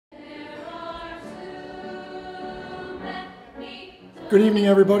Good evening,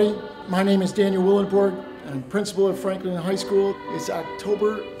 everybody. My name is Daniel Willenborg. I'm principal of Franklin High School. It's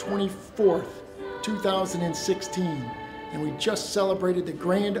October 24th, 2016, and we just celebrated the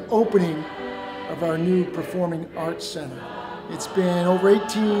grand opening of our new Performing Arts Center. It's been over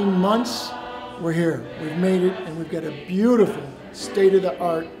 18 months. We're here. We've made it, and we've got a beautiful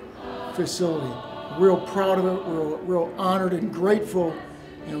state-of-the-art facility. We're real proud of it. We're real honored and grateful,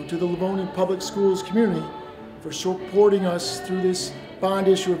 to the Livonia Public Schools community for supporting us through this bond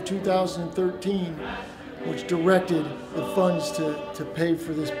issue of 2013, which directed the funds to pay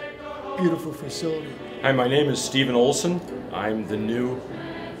for this beautiful facility. Hi, my name is Stephen Olson. I'm the new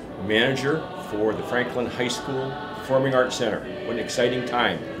manager for the Franklin High School Performing Arts Center. What an exciting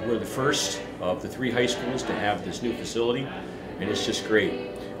time. We're the first of the 3 high schools to have this new facility, and it's just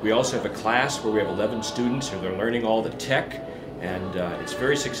great. We also have a class where we have 11 students who are learning all the tech, and it's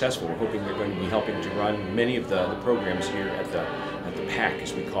very successful. We're hoping they're going to be helping to run many of the programs here at the PAC,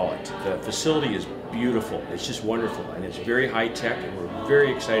 as we call it. The facility is beautiful. It's just wonderful, and it's very high tech, and we're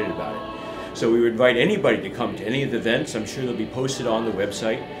very excited about it. So we would invite anybody to come to any of the events. I'm sure they'll be posted on the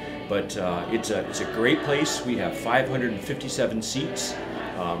website, but it's a great place. We have 557 seats.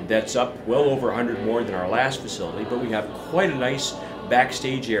 That's up well over 100 more than our last facility, but we have quite a nice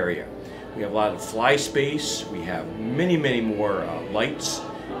backstage area. We have a lot of fly space. We have many, many more lights,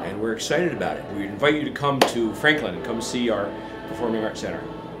 and we're excited about it. We invite you to come to Franklin and come see our Performing Arts Center.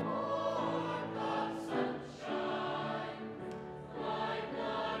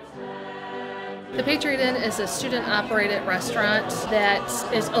 The Patriot Inn is a student-operated restaurant that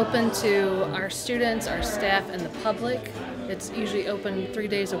is open to our students, our staff, and the public. It's usually open 3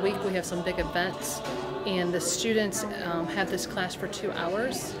 days a week. We have some big events, and the students have this class for 2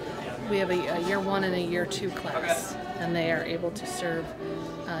 hours. We have a year 1 and a year 2 class, and they are able to serve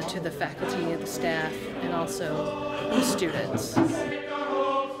to the faculty and the staff, and also the students.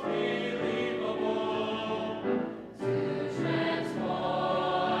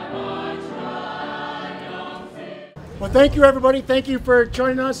 Well, thank you, everybody. Thank you for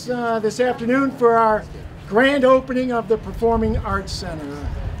joining us this afternoon for our grand opening of the Performing Arts Center.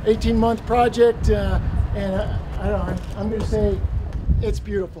 18-month project, and I don't know, I'm going to say it's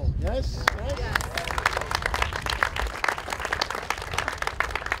beautiful. Yes? Right? Yes.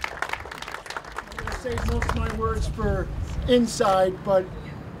 I'm going to save most of my words for inside, but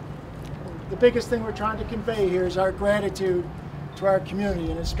the biggest thing we're trying to convey here is our gratitude to our community,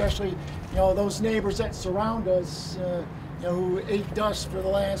 and especially those neighbors that surround us, who ate dust for the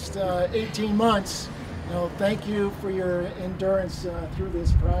last 18 months. Thank you for your endurance through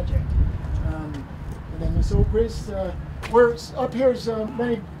this project. And then Ms. Oquist, we're up here as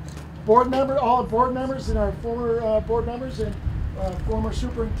many board members, all board members, and our former board members, and former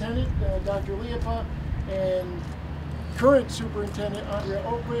superintendent, Dr. Liepa, and current superintendent, Andrea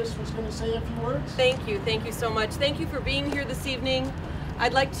Oquist, was going to say a few words. Thank you so much. Thank you for being here this evening.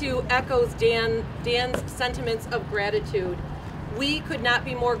 I'd like to echo Dan's sentiments of gratitude. We could not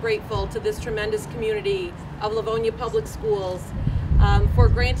be more grateful to this tremendous community of Livonia Public Schools for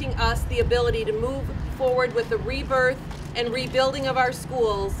granting us the ability to move forward with the rebirth and rebuilding of our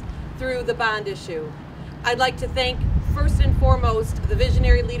schools through the bond issue. I'd like to thank, first and foremost, the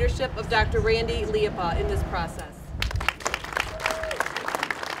visionary leadership of Dr. Randy Liepa in this process.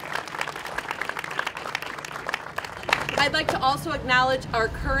 I'd like to also acknowledge our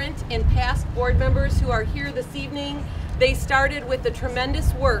current and past board members who are here this evening. They started with the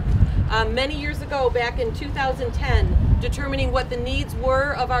tremendous work many years ago, back in 2010, determining what the needs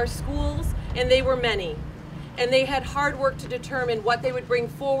were of our schools, and they were many. And they had hard work to determine what they would bring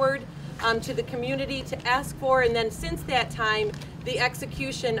forward to the community to ask for, and then since that time, the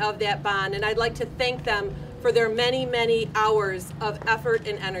execution of that bond. And I'd like to thank them for their many, many hours of effort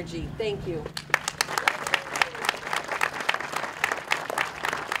and energy. Thank you.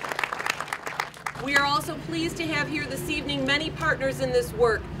 We are also pleased to have here this evening many partners in this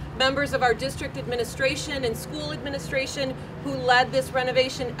work, members of our district administration and school administration who led this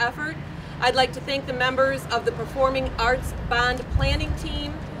renovation effort. I'd like to thank the members of the Performing Arts Bond Planning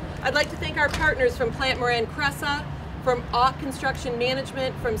Team. I'd like to thank our partners from Plant Moran Cressa, from Auk Construction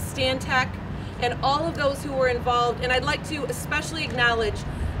Management, from Stantec, and all of those who were involved. And I'd like to especially acknowledge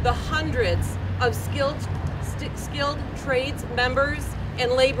the hundreds of skilled trades members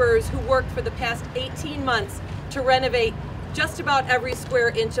and laborers who worked for the past 18 months to renovate just about every square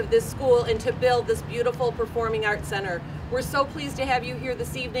inch of this school and to build this beautiful Performing Arts Center. We're so pleased to have you here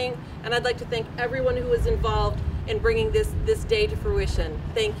this evening, and I'd like to thank everyone who was involved in bringing this day to fruition.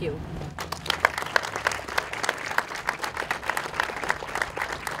 Thank you.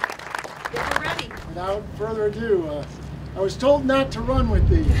 Without further ado, I was told not to run with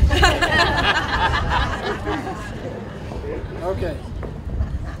these. Okay.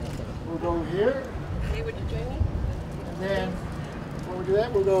 We'll go here. Hey, would you join me? And then when we do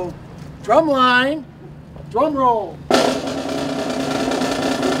that, we'll go drum line, drum roll.